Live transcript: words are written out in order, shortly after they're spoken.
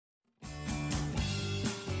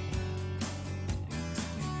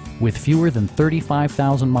With fewer than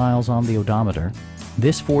 35,000 miles on the odometer,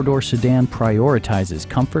 this four-door sedan prioritizes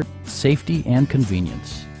comfort, safety, and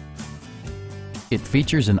convenience. It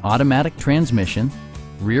features an automatic transmission,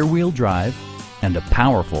 rear-wheel drive, and a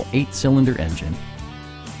powerful 8-cylinder engine.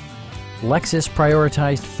 Lexus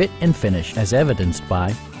prioritized fit and finish as evidenced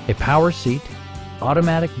by a power seat,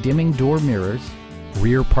 automatic dimming door mirrors,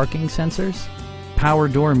 rear parking sensors, power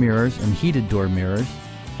door mirrors and heated door mirrors,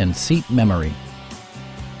 and seat memory.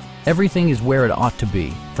 Everything is where it ought to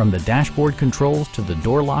be, from the dashboard controls to the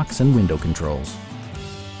door locks and window controls.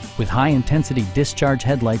 With high-intensity discharge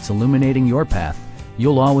headlights illuminating your path,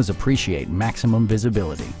 you'll always appreciate maximum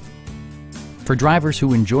visibility. For drivers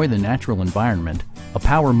who enjoy the natural environment, a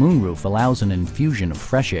power moonroof allows an infusion of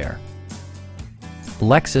fresh air.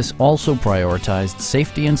 Lexus also prioritized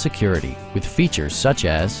safety and security with features such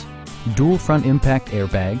as dual front impact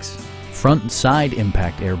airbags, front and side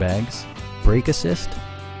impact airbags, brake assist,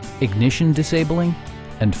 ignition disabling,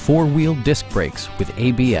 and four-wheel disc brakes with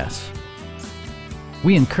ABS.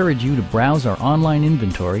 We encourage you to browse our online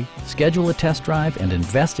inventory, schedule a test drive, and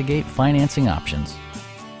investigate financing options.